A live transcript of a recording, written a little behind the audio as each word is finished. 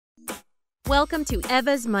Welcome to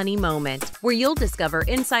Eva's Money Moment, where you'll discover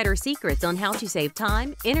insider secrets on how to save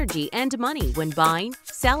time, energy, and money when buying,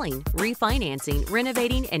 selling, refinancing,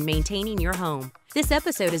 renovating, and maintaining your home. This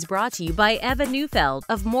episode is brought to you by Eva Neufeld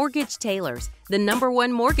of Mortgage Tailors, the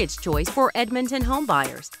 #1 mortgage choice for Edmonton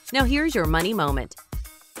homebuyers. Now here's your money moment.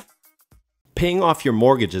 Paying off your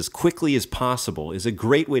mortgage as quickly as possible is a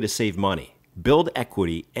great way to save money, build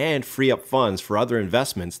equity, and free up funds for other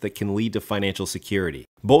investments that can lead to financial security.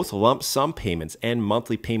 Both lump sum payments and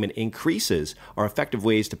monthly payment increases are effective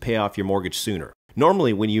ways to pay off your mortgage sooner.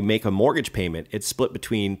 Normally, when you make a mortgage payment, it's split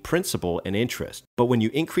between principal and interest. But when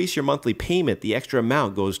you increase your monthly payment, the extra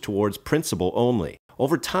amount goes towards principal only.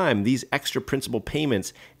 Over time, these extra principal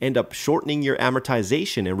payments end up shortening your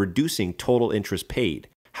amortization and reducing total interest paid.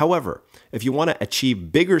 However, if you want to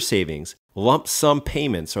achieve bigger savings, lump sum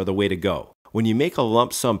payments are the way to go. When you make a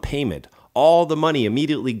lump sum payment, all the money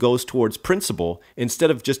immediately goes towards principal instead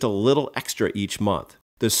of just a little extra each month.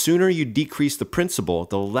 The sooner you decrease the principal,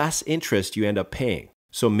 the less interest you end up paying.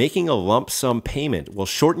 So making a lump sum payment will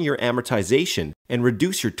shorten your amortization and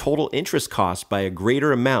reduce your total interest cost by a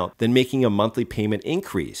greater amount than making a monthly payment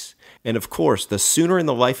increase. And of course, the sooner in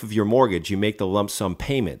the life of your mortgage you make the lump sum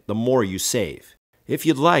payment, the more you save. If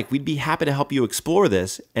you'd like, we'd be happy to help you explore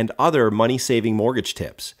this and other money-saving mortgage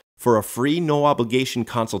tips. For a free, no-obligation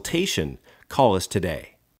consultation, call us today.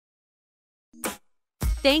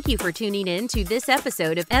 Thank you for tuning in to this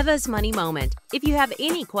episode of Eva's Money Moment. If you have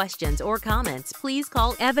any questions or comments, please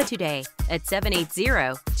call Eva today at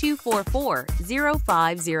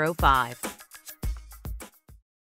 780-244-0505.